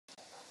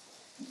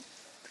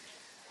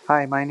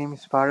Hi, my name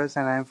is Paras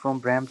and I'm from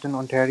Brampton,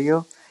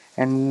 Ontario.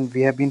 And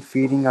we have been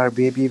feeding our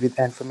baby with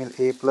Enfamil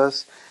A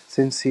Plus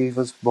since he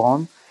was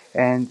born,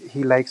 and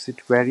he likes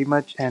it very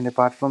much. And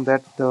apart from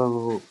that,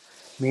 the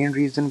main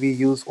reason we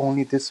use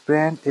only this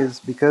brand is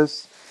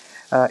because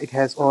it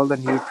has all the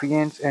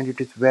nutrients and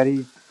it is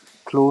very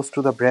close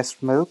to the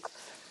breast milk.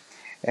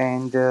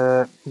 And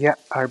yeah,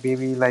 our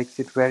baby likes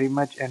it very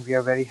much, and we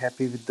are very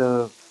happy with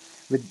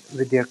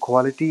with their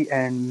quality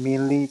and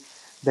mainly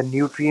the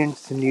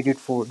nutrients needed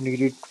for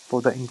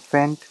the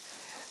infant.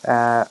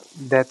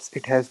 That's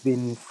it has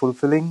been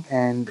fulfilling,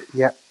 and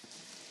yeah,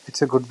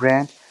 it's a good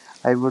brand.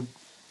 I would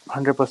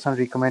 100%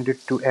 recommend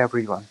it to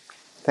everyone.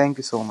 Thank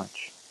you so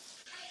much.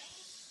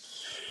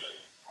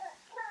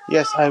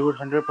 Yes, I would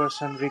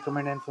 100%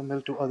 recommend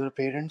Enfamil to other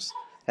parents,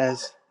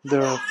 as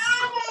the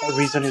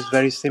reason is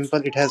very simple.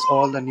 It has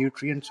all the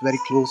nutrients very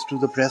close to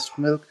the breast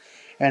milk,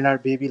 and our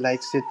baby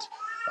likes it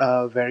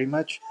very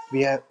much.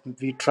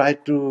 We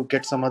tried to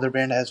get some other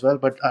brand as well,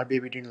 but our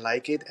baby didn't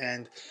like it.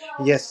 And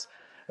yes,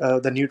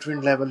 the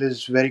nutrient level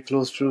is very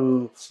close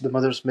to the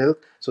mother's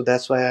milk, so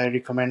that's why I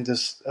recommend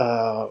this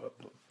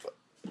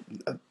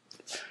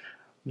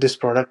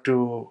product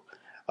to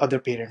other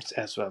parents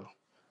as well.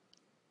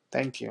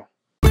 Thank you.